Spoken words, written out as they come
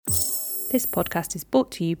This podcast is brought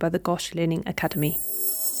to you by the Gosh Learning Academy.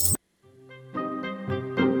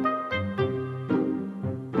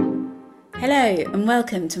 Hello and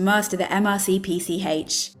welcome to Master the MRC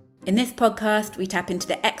PCH. In this podcast, we tap into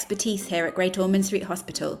the expertise here at Great Ormond Street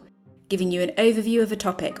Hospital, giving you an overview of a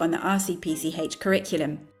topic on the RCPCH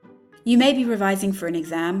curriculum. You may be revising for an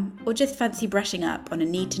exam or just fancy brushing up on a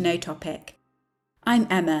need-to-know topic. I'm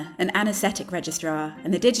Emma, an anaesthetic registrar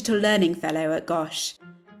and the Digital Learning Fellow at GOSH.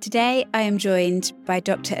 Today, I am joined by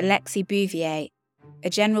Dr. Alexis Bouvier, a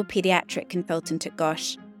general paediatric consultant at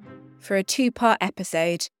GOSH, for a two-part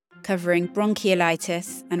episode covering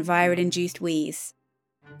bronchiolitis and viral-induced wheeze.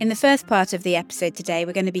 In the first part of the episode today,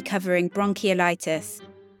 we're going to be covering bronchiolitis,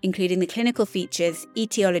 including the clinical features,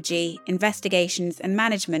 etiology, investigations and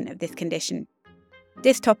management of this condition.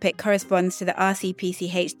 This topic corresponds to the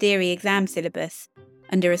RCPCH theory exam syllabus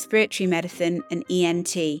under respiratory medicine and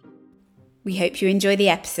ENT. We hope you enjoy the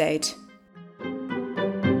episode.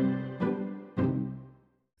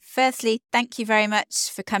 Firstly, thank you very much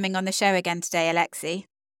for coming on the show again today, Alexis.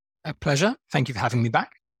 A pleasure. Thank you for having me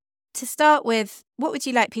back. To start with, what would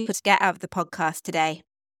you like people to get out of the podcast today?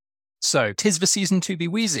 So, 'tis the season to be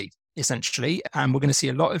wheezy, essentially, and we're going to see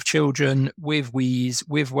a lot of children with wheeze,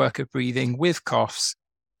 with work of breathing, with coughs.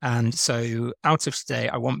 And so out of today,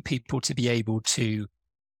 I want people to be able to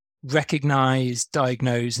recognize,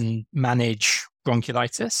 diagnose, and manage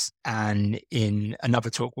bronchiolitis. And in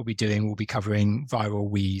another talk we'll be covering viral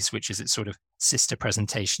wheeze, which is its sort of sister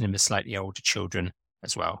presentation in the slightly older children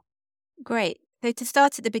as well. Great. So to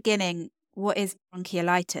start at the beginning, what is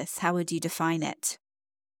bronchiolitis? How would you define it?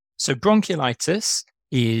 So bronchiolitis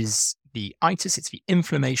is it's the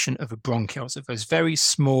inflammation of the bronchioles, of those very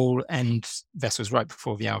small end vessels right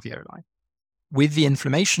before the alveoli. With the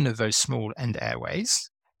inflammation of those small end airways,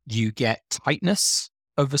 you get tightness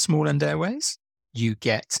of the small end airways, you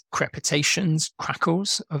get crepitations,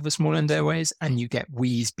 crackles of the small end airways, and you get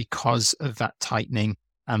wheeze because of that tightening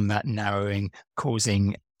and that narrowing,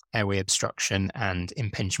 causing airway obstruction and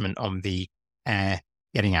impingement on the air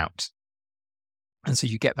getting out. And so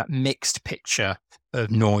you get that mixed picture of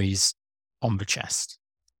noise on the chest.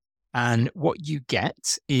 And what you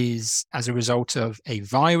get is, as a result of a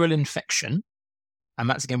viral infection, and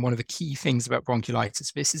that's again one of the key things about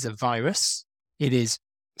bronchiolitis. This is a virus. It is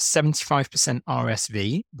 75%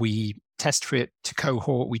 RSV. We test for it to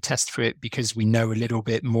cohort. We test for it because we know a little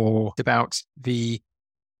bit more about the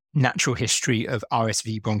natural history of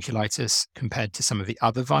RSV bronchiolitis compared to some of the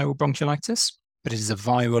other viral bronchiolitis, but it is a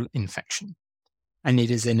viral infection. And it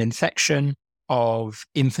is an infection of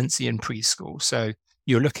infancy and preschool. So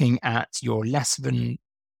you're looking at your less than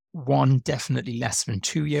 1, definitely less than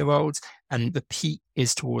 2-year-olds, and the peak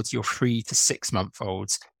is towards your 3 to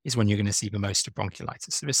 6-month-olds is when you're going to see the most of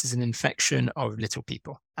bronchiolitis. So this is an infection of little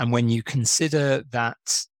people. And when you consider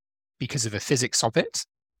that, because of the physics of it,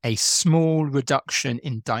 a small reduction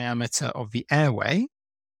in diameter of the airway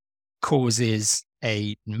causes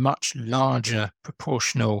a much larger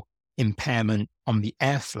proportional impairment on the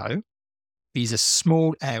airflow. These are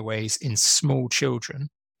small airways in small children.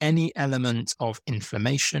 Any element of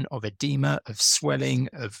inflammation, of edema, of swelling,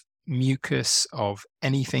 of mucus, of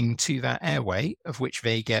anything to that airway, of which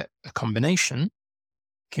they get a combination,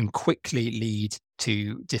 can quickly lead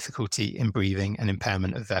to difficulty in breathing and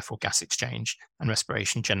impairment of, therefore, gas exchange and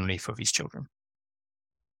respiration generally for these children.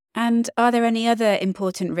 And are there any other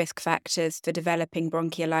important risk factors for developing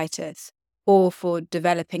bronchiolitis or for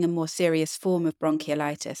developing a more serious form of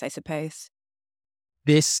bronchiolitis, I suppose?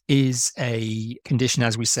 This is a condition,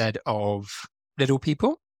 as we said, of little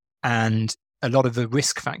people, and a lot of the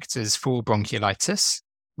risk factors for bronchiolitis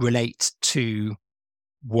relate to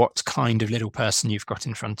what kind of little person you've got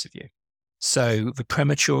in front of you. So the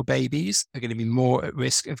premature babies are going to be more at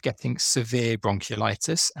risk of getting severe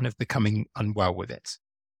bronchiolitis and of becoming unwell with it.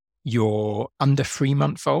 Your under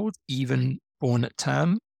 3-month-old, even born at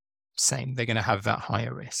term, same, they're going to have that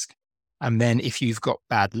higher risk. And then if you've got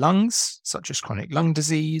bad lungs, such as chronic lung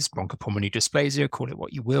disease, bronchopulmonary dysplasia, call it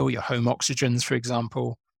what you will, your home oxygens, for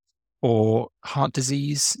example, or heart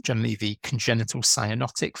disease, generally the congenital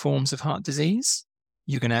cyanotic forms of heart disease,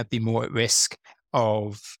 you're going to be more at risk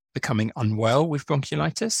of becoming unwell with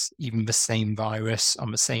bronchiolitis, even the same virus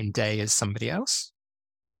on the same day as somebody else.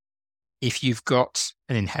 If you've got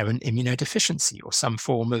an inherent immunodeficiency or some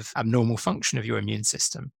form of abnormal function of your immune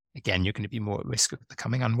system, again, you're going to be more at risk of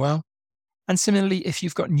becoming unwell. And similarly, if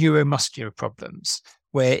you've got neuromuscular problems,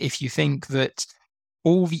 where if you think that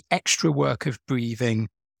all the extra work of breathing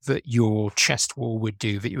that your chest wall would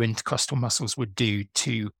do, that your intercostal muscles would do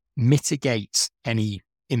to mitigate any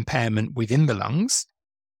impairment within the lungs,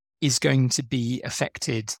 is going to be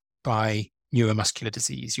affected by neuromuscular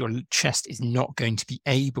disease. Your chest is not going to be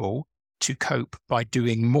able to cope by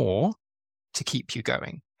doing more to keep you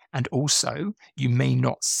going. And also, you may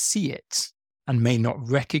not see it and may not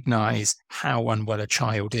recognize how unwell a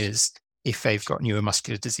child is if they've got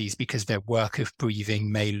neuromuscular disease, because their work of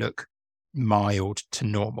breathing may look mild to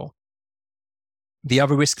normal. The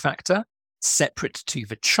other risk factor, separate to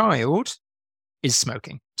the child, is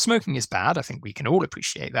smoking. Smoking is bad. I think we can all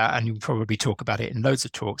appreciate that. And you probably talk about it in loads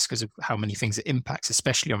of talks because of how many things it impacts,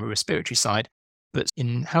 especially on the respiratory side. But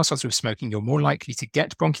in households with smoking, you're more likely to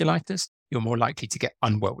get bronchiolitis. You're more likely to get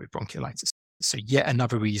unwell with bronchiolitis. So yet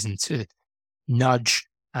another reason to nudge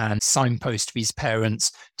and signpost these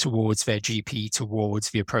parents towards their GP, towards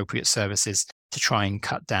the appropriate services to try and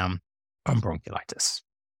cut down on bronchiolitis.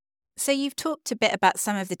 So you've talked a bit about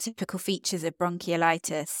some of the typical features of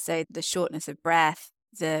bronchiolitis, so the shortness of breath,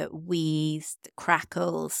 the wheeze, the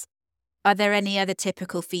crackles. Are there any other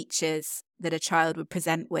typical features that a child would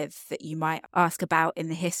present with that you might ask about in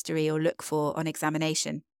the history or look for on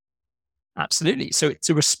examination? Absolutely. So it's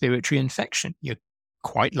a respiratory infection. You're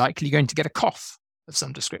quite likely going to get a cough of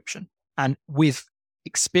some description. And with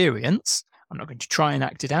experience, I'm not going to try and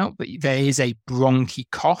act it out, but there is a bronchi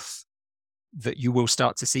cough that you will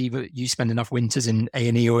start to see. That you spend enough winters in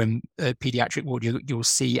A&E or in a pediatric ward, you'll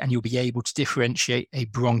see, and you'll be able to differentiate a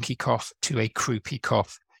bronchi cough to a croupy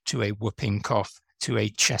cough, to a whooping cough, to a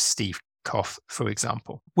chesty cough, for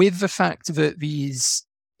example. With the fact that these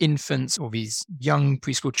infants or these young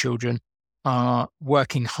preschool children are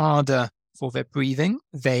working harder for their breathing,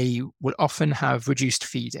 they will often have reduced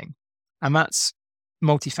feeding. And that's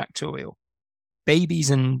multifactorial. Babies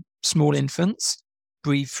and small infants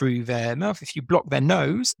breathe through their mouth. If you block their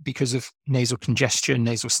nose because of nasal congestion,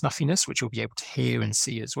 nasal snuffiness, which you'll be able to hear and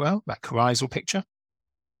see as well, that corizal picture.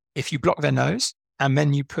 If you block their nose and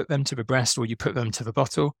then you put them to the breast or you put them to the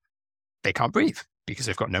bottle, they can't breathe because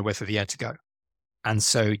they've got nowhere for the air to go. And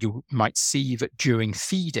so you might see that during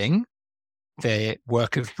feeding, their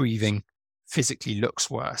work of breathing physically looks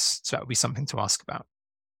worse. So that would be something to ask about.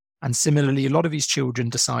 And similarly, a lot of these children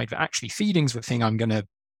decide that actually feeding's the thing I'm going to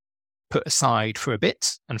put aside for a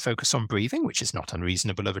bit and focus on breathing, which is not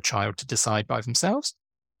unreasonable of a child to decide by themselves.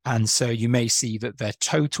 And so you may see that their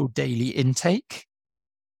total daily intake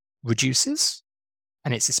reduces.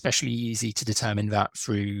 And it's especially easy to determine that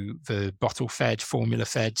through the bottle-fed,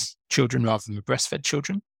 formula-fed children rather than the breastfed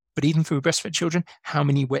children. But even for breastfed children, how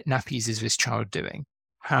many wet nappies is this child doing?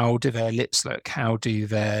 How do their lips look? How do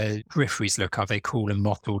their peripheries look? Are they cool and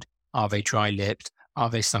mottled? Are they dry-lipped? Are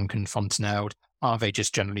they sunken fontanelled? Are they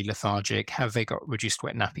just generally lethargic? Have they got reduced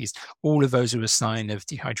wet nappies? All of those are a sign of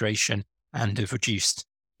dehydration and of reduced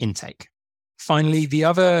intake. Finally, the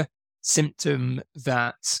other symptom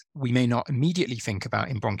that we may not immediately think about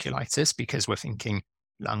in bronchiolitis because we're thinking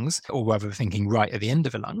lungs, or rather we're thinking right at the end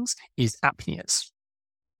of the lungs, is apneas.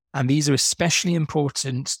 And these are especially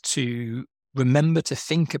important to remember to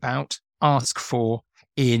think about, ask for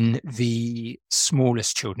in the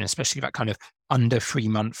smallest children, especially that kind of under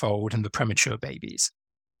 3-month-old and the premature babies.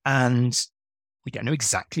 And we don't know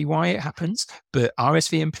exactly why it happens, but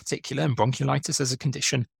RSV in particular and bronchiolitis as a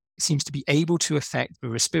condition seems to be able to affect the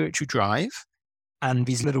respiratory drive. And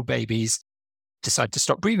these little babies decide to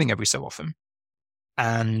stop breathing every so often.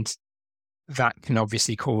 And that can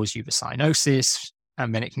obviously cause you the cyanosis,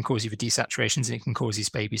 and then it can cause you the desaturations, and it can cause these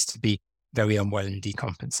babies to be very unwell and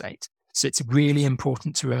decompensate. So it's really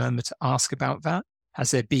important to remember to ask about that.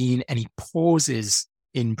 Has there been any pauses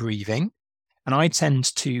in breathing? And I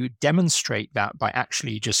tend to demonstrate that by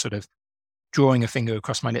actually just sort of drawing a finger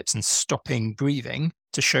across my lips and stopping breathing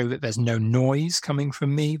to show that there's no noise coming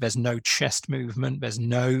from me, there's no chest movement, there's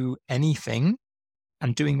no anything.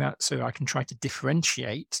 And doing that so I can try to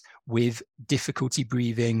differentiate with difficulty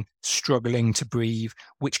breathing, struggling to breathe,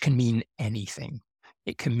 which can mean anything.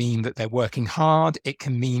 It can mean that they're working hard. It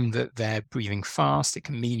can mean that they're breathing fast. It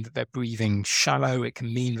can mean that they're breathing shallow. It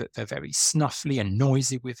can mean that they're very snuffly and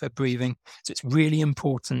noisy with their breathing. So it's really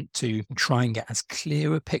important to try and get as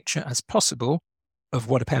clear a picture as possible of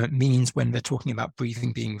what a parent means when they're talking about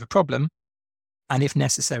breathing being the problem. And if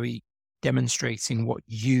necessary, demonstrating what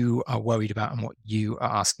you are worried about and what you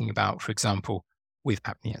are asking about, for example, with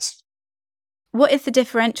apneas. What is the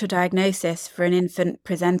differential diagnosis for an infant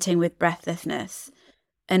presenting with breathlessness?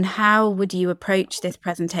 And how would you approach this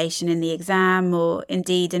presentation in the exam or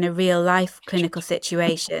indeed in a real life clinical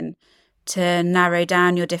situation to narrow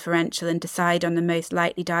down your differential and decide on the most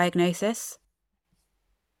likely diagnosis?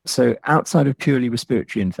 So outside of purely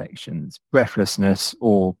respiratory infections, breathlessness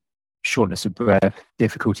or shortness of breath,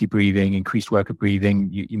 difficulty breathing, increased work of breathing,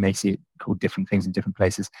 you may see it called different things in different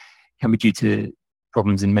places, can be due to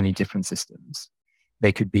problems in many different systems.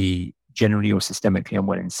 They could be generally or systemically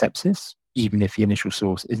unwell in sepsis, even if the initial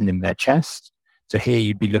source isn't in their chest. So here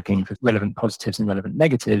you'd be looking for relevant positives and relevant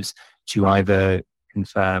negatives to either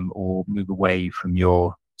confirm or move away from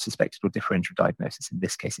your suspected or differential diagnosis. In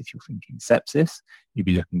this case, if you're thinking sepsis, you'd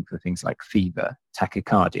be looking for things like fever,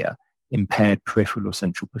 tachycardia, impaired peripheral or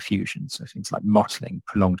central perfusion, so things like mottling,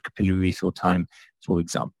 prolonged capillary refill time, for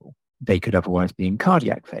example. They could otherwise be in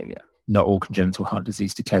cardiac failure. Not all congenital heart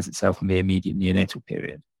disease declares itself in the immediate neonatal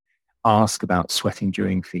period. Ask about sweating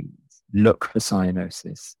during feeds. Look for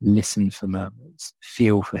cyanosis. Listen for murmurs.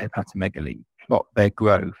 Feel for hepatomegaly. Plot their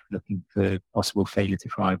growth, looking for possible failure to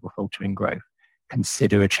thrive or faltering growth.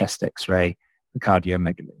 Consider a chest X-ray for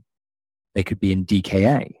cardiomegaly. They could be in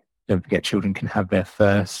DKA. Don't forget, children can have their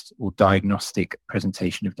first or diagnostic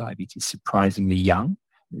presentation of diabetes surprisingly young.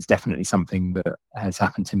 It's definitely something that has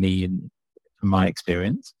happened to me from my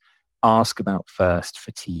experience. Ask about first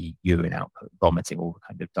fatigue, urine output, vomiting, all the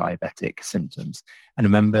kind of diabetic symptoms. And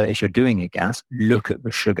remember, if you're doing a gas, look at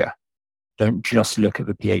the sugar. Don't just look at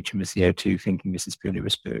the pH and the CO2 thinking this is purely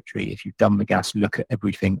respiratory. If you've done the gas, look at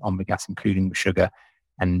everything on the gas, including the sugar.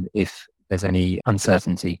 And if there's any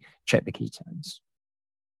uncertainty, check the ketones.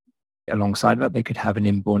 Alongside that, they could have an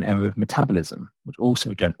inborn error of metabolism, which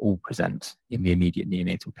also don't all present in the immediate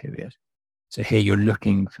neonatal period. So here you're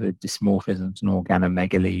looking for dysmorphisms and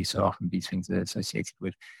organomegaly. So often these things are associated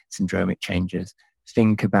with syndromic changes.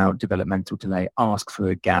 Think about developmental delay, ask for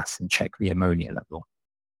a gas and check the ammonia level.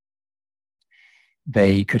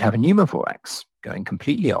 They could have a pneumothorax going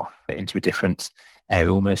completely off into a different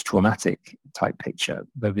area, almost traumatic type picture,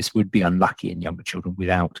 though this would be unlucky in younger children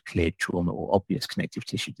without cleared trauma or obvious connective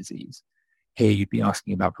tissue disease. Here you'd be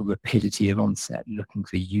asking about the rapidity of onset, looking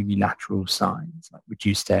for unilateral signs like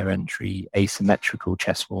reduced air entry, asymmetrical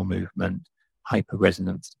chest wall movement,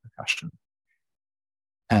 hyperresonance to percussion.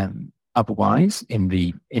 Otherwise, in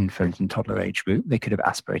the infant and toddler age group, they could have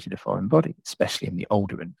aspirated a foreign body, especially in the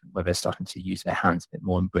older infant, where they're starting to use their hands a bit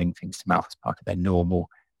more and bring things to mouth as part of their normal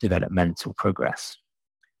developmental progress.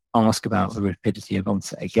 Ask about the rapidity of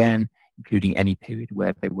onset again, including any period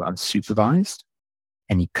where they were unsupervised,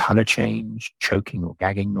 any color change, choking or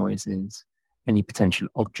gagging noises, any potential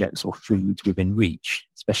objects or foods within reach,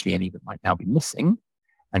 especially any that might now be missing,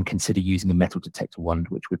 and consider using a metal detector wand,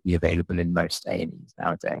 which would be available in most A&Es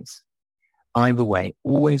nowadays. Either way,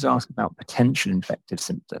 always ask about potential infective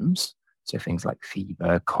symptoms, so things like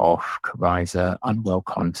fever, cough, coryza, unwell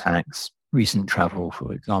contacts, recent travel,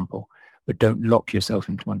 for example, but don't lock yourself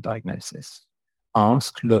into one diagnosis.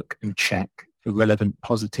 Ask, look, and check for relevant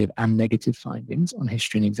positive and negative findings on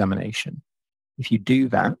history and examination. If you do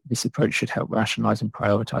that, this approach should help rationalize and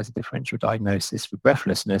prioritize a differential diagnosis for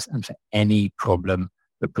breathlessness and for any problem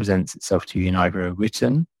that presents itself to you in either a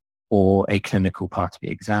written or a clinical part of the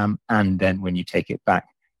exam, and then when you take it back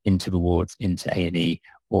into the wards, into A&E,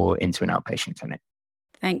 or into an outpatient clinic.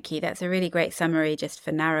 Thank you. That's a really great summary just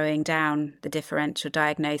for narrowing down the differential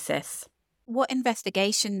diagnosis. What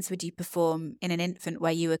investigations would you perform in an infant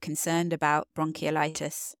where you were concerned about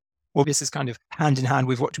bronchiolitis? Well, this is kind of hand in hand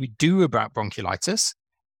with what do we do about bronchiolitis?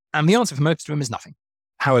 And the answer for most of them is nothing.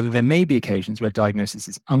 However, there may be occasions where diagnosis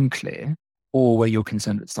is unclear or where you're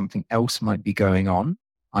concerned that something else might be going on,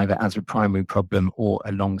 either as a primary problem or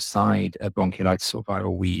alongside a bronchiolitis or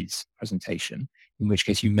viral wheeze presentation, in which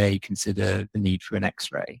case you may consider the need for an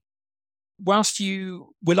X-ray. Whilst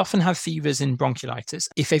you will often have fevers in bronchiolitis,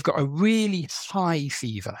 if they've got a really high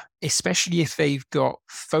fever, especially if they've got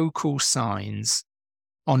focal signs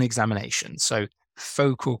on examination, so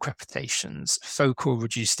focal crepitations, focal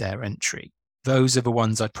reduced air entry, those are the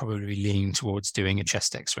ones I'd probably lean towards doing a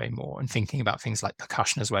chest X-ray more and thinking about things like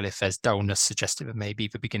percussion as well. If there's dullness suggestive of maybe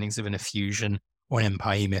the beginnings of an effusion or an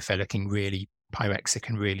empyema, if they're looking really pyrexic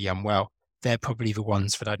and really unwell, they're probably the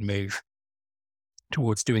ones that I'd move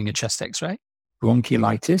towards doing a chest X-ray.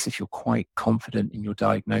 Bronchiolitis, if you're quite confident in your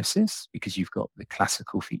diagnosis, because you've got the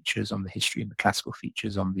classical features on the history and the classical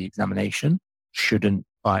features on the examination, shouldn't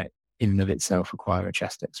by in and of itself require a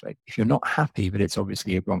chest X-ray. If you're not happy that it's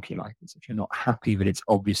obviously a bronchiolitis, if you're not happy that it's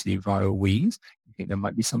obviously a viral wheeze, you think there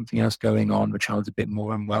might be something else going on, the child's a bit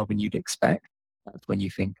more unwell than you'd expect, that's when you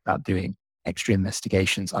think about doing extra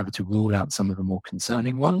investigations, either to rule out some of the more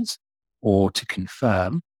concerning ones or to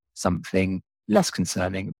confirm something less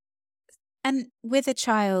concerning. And with a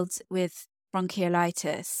child with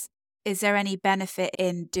bronchiolitis, is there any benefit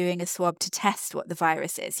in doing a swab to test what the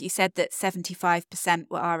virus is? You said that 75%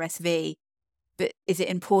 were RSV, but is it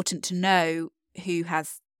important to know who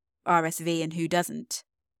has RSV and who doesn't?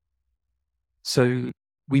 So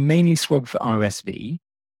we mainly swab for RSV,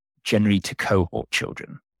 generally to cohort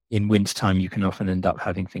children. In wintertime, you can often end up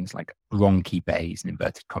having things like bronchi bays, in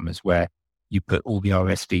inverted commas, where you put all the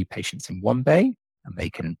RSV patients in one bay and they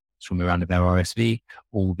can swim around in their RSV,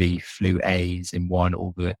 all the flu A's in one,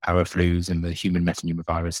 all the paraflus and the human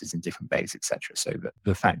metapneumoviruses in different bays, etc. So that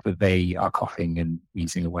the fact that they are coughing and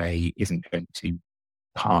wheezing away isn't going to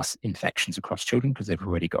pass infections across children because they've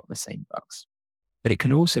already got the same bugs. But it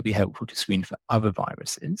can also be helpful to screen for other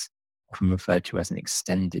viruses, often referred to as an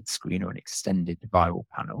extended screen or an extended viral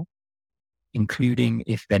panel, including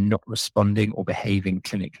if they're not responding or behaving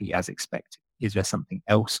clinically as expected. Is there something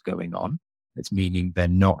else going on that's meaning they're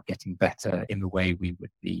not getting better in the way we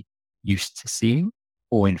would be used to seeing,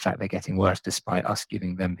 or in fact, they're getting worse despite us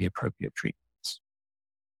giving them the appropriate treatments?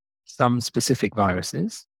 Some specific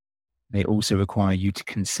viruses may also require you to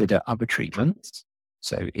consider other treatments.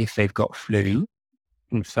 So if they've got flu,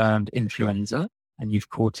 confirmed influenza, and you've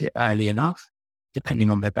caught it early enough,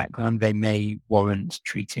 depending on their background, they may warrant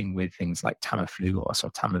treating with things like Tamiflu or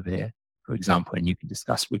Sotavir, for example, and you can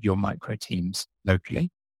discuss with your micro teams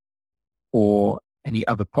locally, or any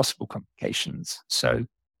other possible complications. So,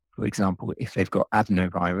 for example, if they've got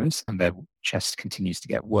adenovirus and their chest continues to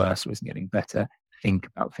get worse or isn't getting better, think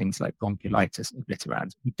about things like bronchiolitis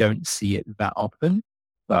obliterans. We don't see it that often,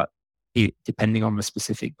 but depending on the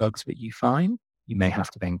specific bugs that you find, you may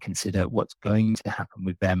have to then consider what's going to happen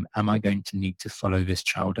with them. Am I going to need to follow this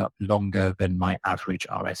child up longer than my average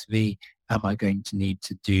RSV? Am I going to need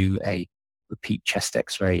to do a repeat chest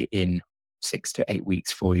x-ray in 6 to 8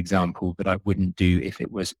 weeks, for example, that I wouldn't do if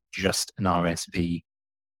it was just an RSV?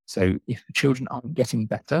 So if the children aren't getting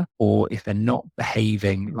better, or if they're not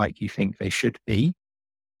behaving like you think they should be,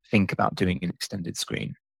 think about doing an extended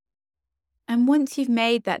screen. And once you've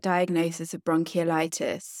made that diagnosis of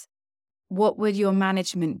bronchiolitis, what would your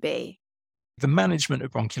management be? The management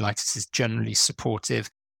of bronchiolitis is generally supportive.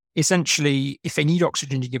 Essentially, if they need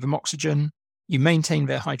oxygen, you give them oxygen, you maintain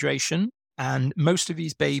their hydration, and most of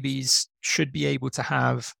these babies should be able to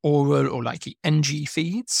have oral or likely NG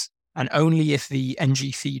feeds. And only if the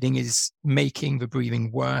NG feeding is making the breathing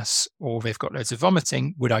worse or they've got loads of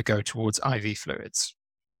vomiting would I go towards IV fluids.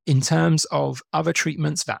 In terms of other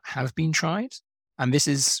treatments that have been tried, and this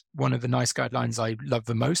is one of the nice guidelines I love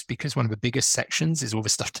the most because one of the biggest sections is all the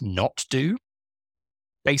stuff to not do.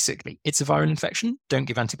 Basically, it's a viral infection, don't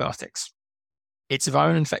give antibiotics. It's a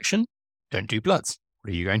viral infection, don't do bloods.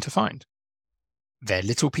 What are you going to find? They're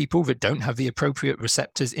little people that don't have the appropriate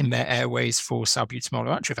receptors in their airways for salbutamol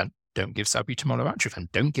or Atriphan. Don't give salbutamol or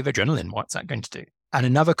Atriphan. Don't give adrenaline. What's that going to do? And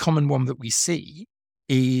another common one that we see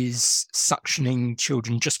is suctioning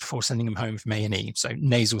children just before sending them home from A&E, so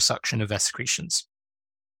nasal suction of their secretions.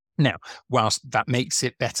 Now, whilst that makes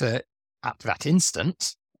it better at that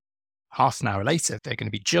instant, half an hour later, they're going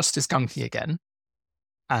to be just as gunky again,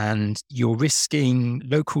 and you're risking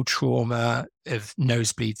local trauma of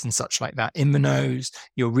nosebleeds and such like that in the nose.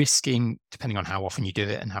 You're risking, depending on how often you do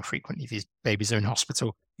it and how frequently these babies are in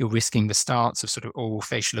hospital, you're risking the starts of sort of oral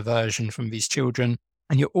facial aversion from these children.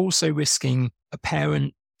 And you're also risking a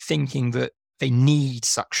parent thinking that they need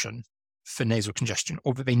suction for nasal congestion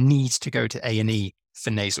or that they need to go to A&E for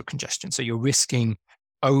nasal congestion. So you're risking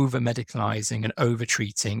over-medicalizing and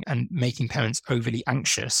over-treating and making parents overly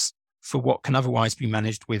anxious for what can otherwise be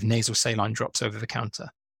managed with nasal saline drops over the counter.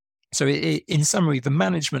 So in summary, the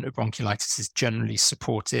management of bronchiolitis is generally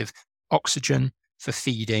supportive: oxygen for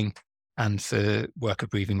feeding and for worker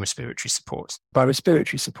breathing respiratory support. By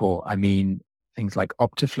respiratory support, I mean things like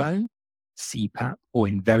Optiflow, CPAP, or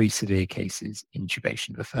in very severe cases,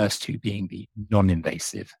 intubation, the first two being the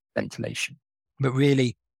non-invasive ventilation. But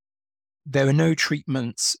really, there are no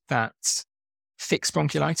treatments that fix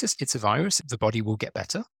bronchiolitis. It's a virus. The body will get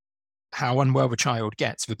better. How unwell the child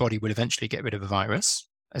gets, the body will eventually get rid of the virus,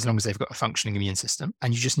 as long as they've got a functioning immune system.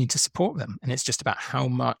 And you just need to support them. And it's just about how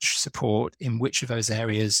much support in which of those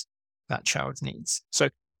areas that child needs. So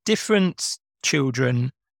different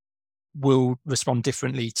children will respond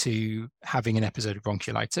differently to having an episode of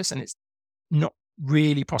bronchiolitis. And it's not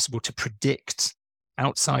really possible to predict,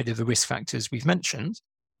 outside of the risk factors we've mentioned,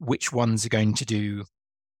 which ones are going to do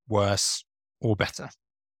worse or better.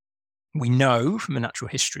 We know from the natural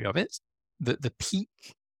history of it that the peak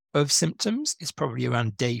of symptoms is probably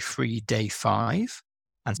around day 3, day 5.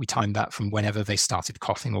 And we time that from whenever they started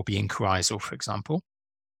coughing or being coryzal, for example.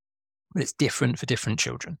 But it's different for different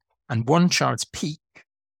children. And one child's peak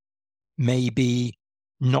may be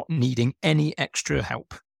not needing any extra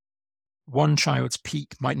help. One child's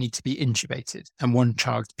peak might need to be intubated, and one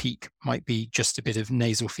child's peak might be just a bit of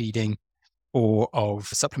nasal feeding or of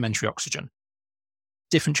supplementary oxygen.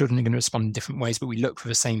 Different children are going to respond in different ways, but we look for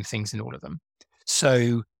the same things in all of them.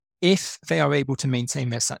 So If they are able to maintain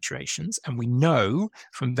their saturations, and we know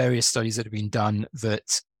from various studies that have been done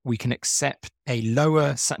that we can accept a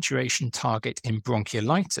lower saturation target in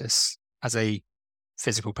bronchiolitis as a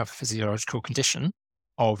physical pathophysiological condition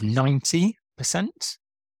of 90%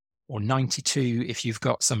 or 92% if you've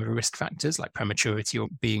got some of the risk factors like prematurity or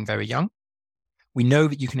being very young. We know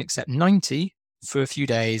that you can accept 90 for a few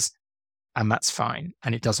days, and that's fine.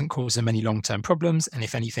 And it doesn't cause them any long-term problems. And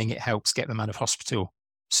if anything, it helps get them out of hospital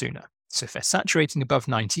sooner. So if they're saturating above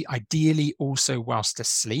 90, ideally also whilst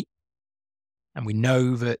asleep. And we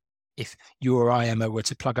know that if you or I, Emma, were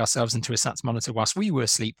to plug ourselves into a SATS monitor whilst we were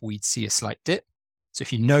asleep, we'd see a slight dip. So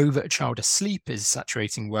if you know that a child asleep is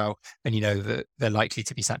saturating well, then you know that they're likely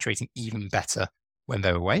to be saturating even better when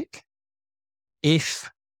they're awake. If,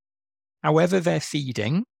 however they're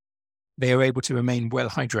feeding, they are able to remain well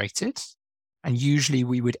hydrated, and usually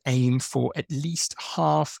we would aim for at least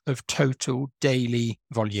half of total daily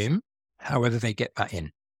volume, however they get that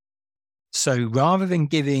in. So rather than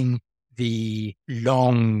giving the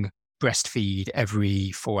long breastfeed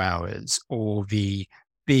every 4 hours or the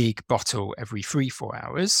big bottle every 3-4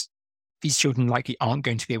 hours, these children likely aren't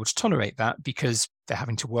going to be able to tolerate that because they're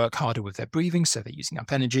having to work harder with their breathing, so they're using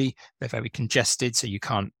up energy, they're very congested, so you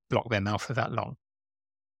can't block their mouth for that long.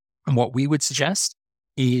 And what we would suggest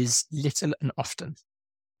is little and often.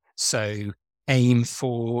 So aim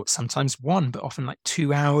for sometimes 1, but often like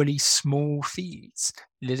 2 hourly small feeds,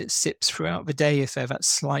 little sips throughout the day if they're that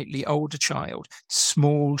slightly older child,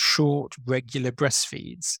 small, short, regular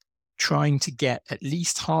breastfeeds, trying to get at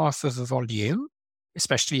least half of the volume,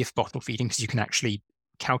 especially if bottle feeding, because you can actually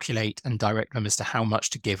calculate and direct them as to how much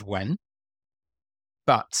to give when.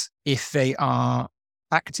 But if they are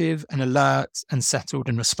active and alert and settled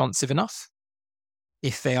and responsive enough,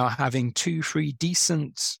 if they are having 2-3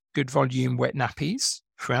 decent, good volume wet nappies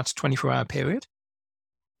throughout a 24-hour period,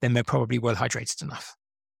 then they're probably well hydrated enough.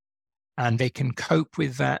 And they can cope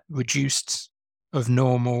with that reduced of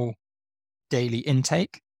normal daily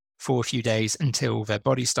intake for a few days until their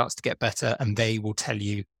body starts to get better, and they will tell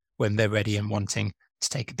you when they're ready and wanting to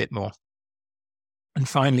take a bit more. And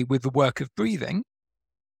finally, with the work of breathing,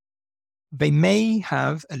 they may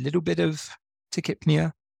have a little bit of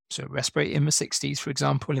tachypnea, so respirate in the 60s, for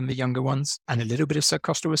example, in the younger ones, and a little bit of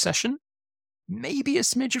subcostal recession, maybe a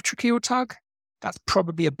smidge of tracheal tug. That's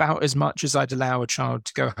probably about as much as I'd allow a child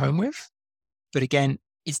to go home with. But again,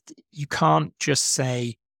 you can't just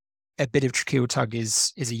say a bit of tracheal tug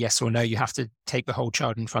is a yes or no. You have to take the whole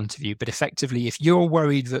child in front of you. But effectively, if you're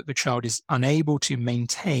worried that the child is unable to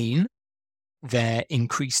maintain their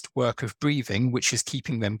increased work of breathing, which is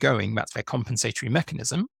keeping them going, that's their compensatory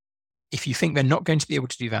mechanism. If you think they're not going to be able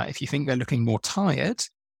to do that, if you think they're looking more tired,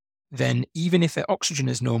 then even if their oxygen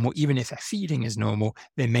is normal, even if their feeding is normal,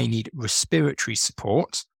 they may need respiratory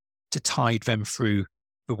support to tide them through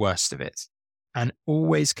the worst of it. And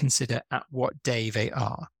always consider at what day they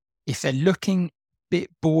are. If they're looking a bit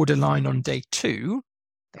borderline on day 2,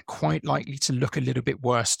 they're quite likely to look a little bit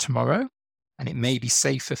worse tomorrow. And it may be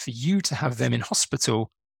safer for you to have them in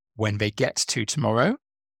hospital when they get to tomorrow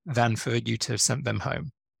than for you to have sent them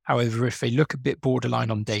home. However, if they look a bit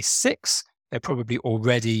borderline on day 6, they're probably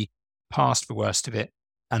already past the worst of it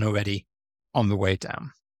and already on the way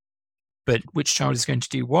down. But which child is going to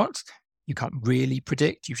do what? You can't really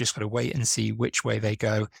predict. You've just got to wait and see which way they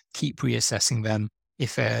go. Keep reassessing them.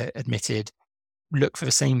 If they're admitted, look for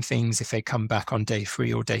the same things if they come back on day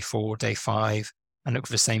 3 or day 4 or day 5, and look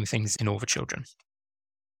for the same things in all the children.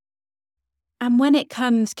 And when it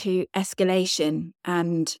comes to escalation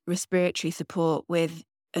and respiratory support with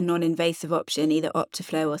a non-invasive option, either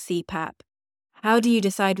Optiflow or CPAP, how do you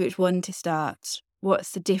decide which one to start?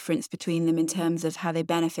 What's the difference between them in terms of how they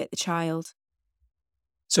benefit the child?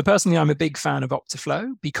 So personally, I'm a big fan of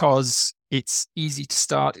Optiflow because it's easy to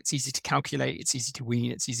start, it's easy to calculate, it's easy to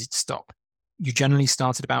wean, it's easy to stop. You generally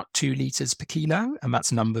start at about 2 litres per kilo, and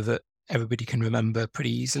that's a number that everybody can remember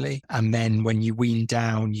pretty easily. And then when you wean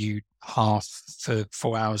down, you half for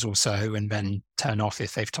 4 hours or so and then turn off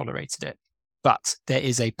if they've tolerated it. But there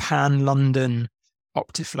is a pan-London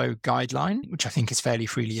Optiflow guideline, which I think is fairly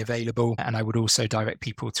freely available. And I would also direct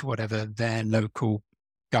people to whatever their local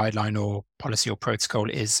guideline or policy or protocol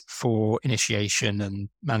is for initiation and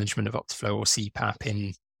management of Optiflow or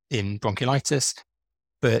CPAP in bronchiolitis.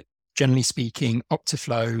 But generally speaking,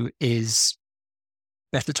 Optiflow is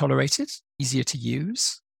better tolerated, easier to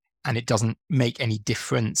use, and it doesn't make any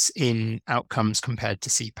difference in outcomes compared to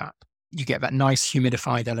CPAP. You get that nice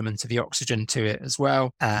humidified element of the oxygen to it as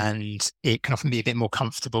well, and it can often be a bit more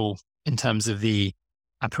comfortable in terms of the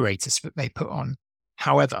apparatus that they put on.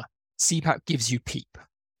 However, CPAP gives you PEEP.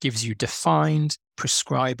 gives you defined,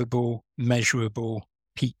 prescribable, measurable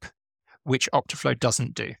PEEP, which Optiflow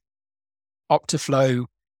doesn't do. Optiflow,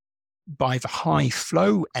 by the high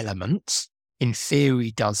flow element, in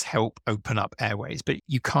theory does help open up airways, but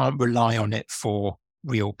you can't rely on it for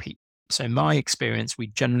real PEEP. So in my experience, we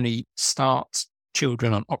generally start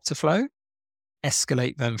children on Optiflow,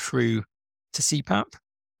 escalate them through to CPAP,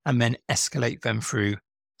 and then escalate them through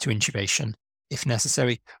to intubation if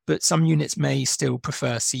necessary. But some units may still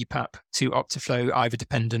prefer CPAP to Optiflow, either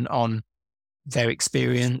dependent on their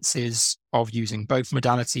experiences of using both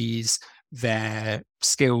modalities, their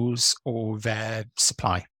skills, or their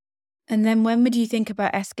supply. And then when would you think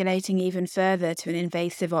about escalating even further to an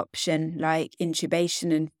invasive option like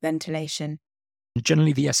intubation and ventilation?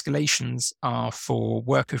 Generally, the escalations are for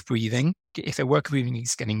work of breathing. If their work of breathing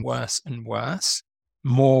is getting worse and worse,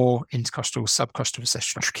 more intercostal, subcostal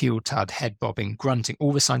recession, tracheal tug, head bobbing, grunting,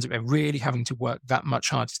 all the signs that they're really having to work that much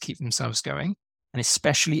harder to keep themselves going. And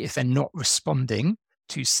especially if they're not responding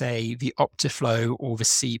to, say, the Optiflow or the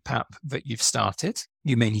CPAP that you've started,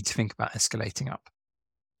 you may need to think about escalating up.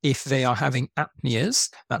 If they are having apneas,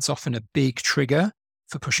 that's often a big trigger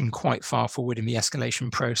for pushing quite far forward in the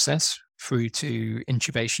escalation process through to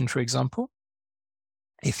intubation, for example.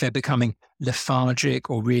 If they're becoming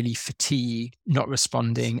lethargic or really fatigued, not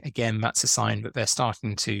responding, again, that's a sign that they're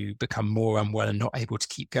starting to become more unwell and not able to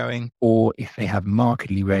keep going. Or if they have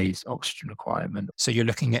markedly raised oxygen requirement. So you're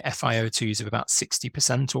looking at FiO2s of about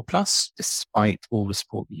 60% or plus. Despite all the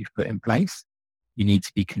support that you've put in place, you need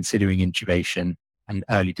to be considering intubation and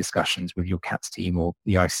early discussions with your CATS team or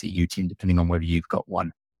the ICU team, depending on whether you've got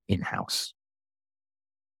one in-house.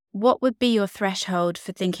 What would be your threshold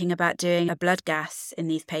for thinking about doing a blood gas in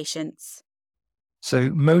these patients? So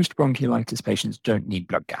most bronchiolitis patients don't need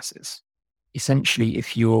blood gases. Essentially,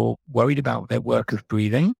 if you're worried about their work of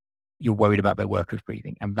breathing, you're worried about their work of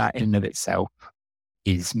breathing. And that in and of itself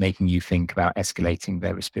is making you think about escalating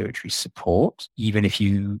their respiratory support, even if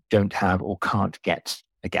you don't have or can't get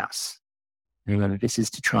a gas. And remember, this is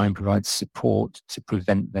to try and provide support to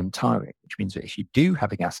prevent them tiring, which means that if you do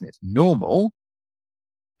have a gas and it's normal,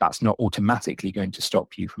 that's not automatically going to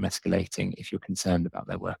stop you from escalating if you're concerned about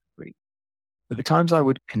their work of breathing. But the times I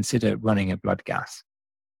would consider running a blood gas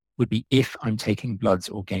would be if I'm taking bloods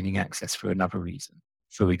or gaining access for another reason.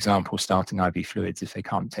 For example, starting IV fluids if they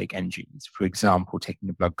can't take NGs. For example, taking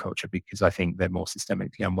a blood culture because I think they're more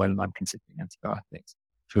systemically unwell and I'm considering antibiotics.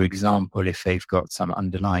 For example, if they've got some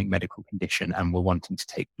underlying medical condition and we're wanting to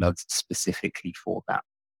take bloods specifically for that.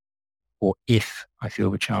 Or if I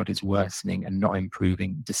feel the child is worsening and not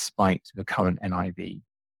improving despite the current NIV,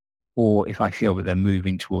 or if I feel that they're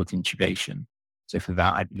moving towards intubation. So for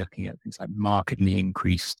that, I'd be looking at things like markedly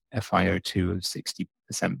increased FiO2 of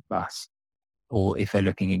 60% plus, or if they're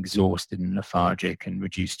looking exhausted and lethargic and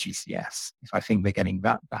reduced GCS. If I think they're getting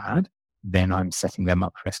that bad, then I'm setting them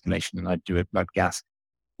up for escalation and I'd do a blood gas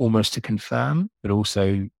almost to confirm, but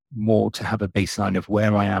also more to have a baseline of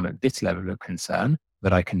where I am at this level of concern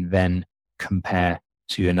that I can then compare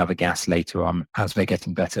to another gas later on as they're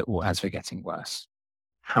getting better or as they're getting worse.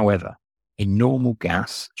 However, a normal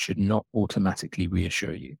gas should not automatically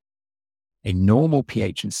reassure you. A normal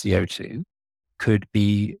pH and CO2 could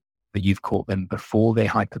be that you've caught them before they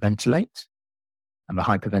hyperventilate, and the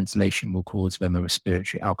hyperventilation will cause them a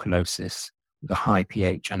respiratory alkalosis with a high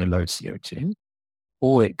pH and a low CO2,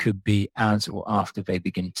 or it could be as or after they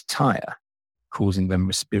begin to tire, causing them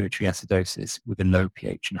respiratory acidosis with a low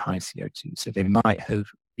pH and high CO2. So they might have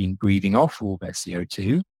been breathing off all their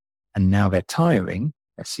CO2, and now they're tiring.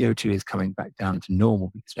 Their CO2 is coming back down to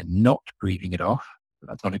normal because they're not breathing it off. But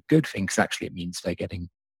that's not a good thing because actually it means they're getting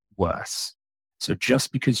worse. So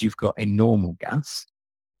just because you've got a normal gas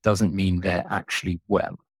doesn't mean they're actually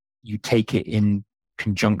well. You take it in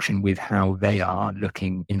conjunction with how they are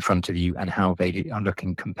looking in front of you and how they are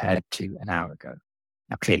looking compared to an hour ago.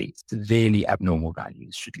 Now, clearly, severely abnormal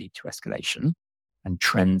values should lead to escalation, and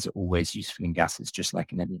trends are always useful in gases, just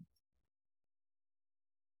like in any.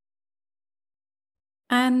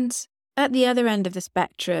 And at the other end of the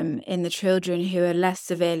spectrum, in the children who are less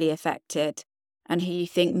severely affected and who you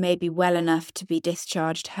think may be well enough to be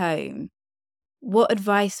discharged home, what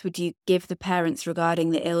advice would you give the parents regarding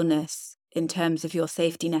the illness in terms of your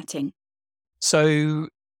safety netting? So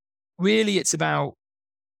really, it's about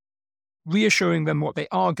reassuring them what they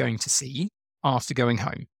are going to see after going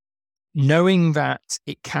home, knowing that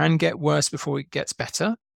it can get worse before it gets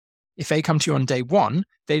better. If they come to you on day one,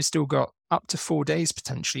 they've still got up to 4 days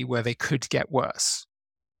potentially where they could get worse.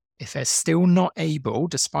 If they're still not able,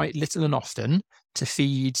 despite little and often, to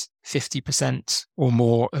feed 50% or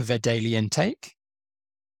more of their daily intake,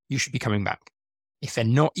 you should be coming back. If they're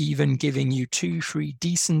not even giving you 2-3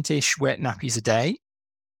 decentish wet nappies a day,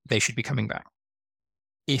 they should be coming back.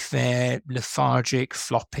 If they're lethargic,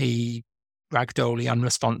 floppy, ragdolly,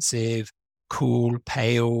 unresponsive, cool,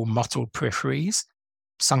 pale, mottled peripheries,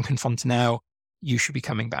 sunken fontanelle, you should be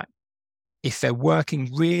coming back. If they're working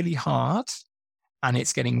really hard and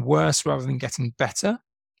it's getting worse rather than getting better,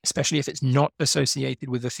 especially if it's not associated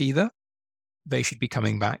with a fever, they should be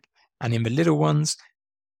coming back. And in the little ones,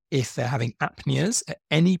 if they're having apneas at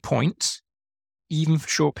any point, even for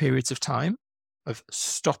short periods of time, of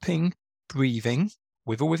stopping breathing,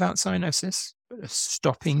 with or without cyanosis, but of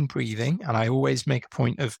stopping breathing, and I always make a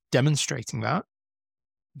point of demonstrating that,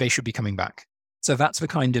 they should be coming back. So that's the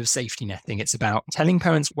kind of safety netting. It's about telling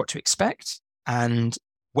parents what to expect and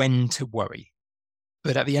when to worry.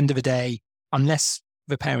 But at the end of the day, unless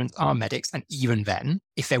the parents are medics, and even then,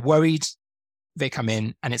 if they're worried, they come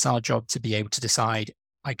in, and it's our job to be able to decide,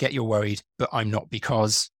 I get you're worried, but I'm not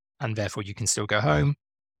because, and therefore you can still go home,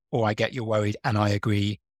 or I get you're worried and I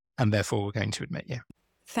agree, and therefore we're going to admit you.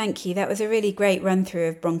 Thank you. That was a really great run through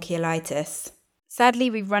of bronchiolitis. Sadly,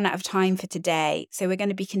 we've run out of time for today, so we're going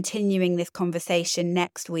to be continuing this conversation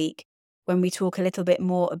next week when we talk a little bit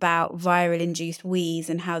more about viral-induced wheeze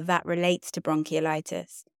and how that relates to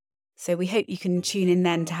bronchiolitis. So we hope you can tune in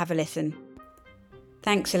then to have a listen.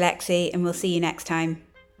 Thanks, Alexis, and we'll see you next time.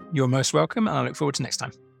 You're most welcome, and I look forward to next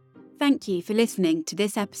time. Thank you for listening to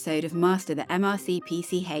this episode of Master the MRC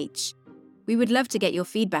PCH. We would love to get your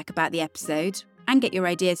feedback about the episode and get your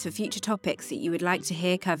ideas for future topics that you would like to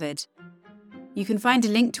hear covered. You can find a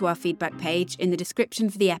link to our feedback page in the description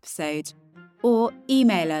for the episode, or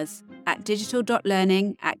email us at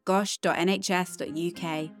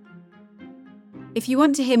digital.learning@gosh.nhs.uk. If you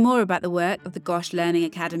want to hear more about the work of the Gosh Learning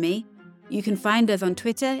Academy, you can find us on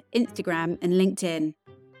Twitter, Instagram and LinkedIn,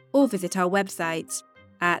 or visit our website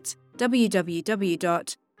at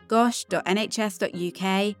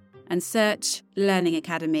www.gosh.nhs.uk and search Learning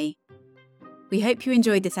Academy. We hope you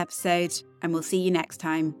enjoyed this episode, and we'll see you next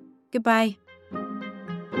time. Goodbye.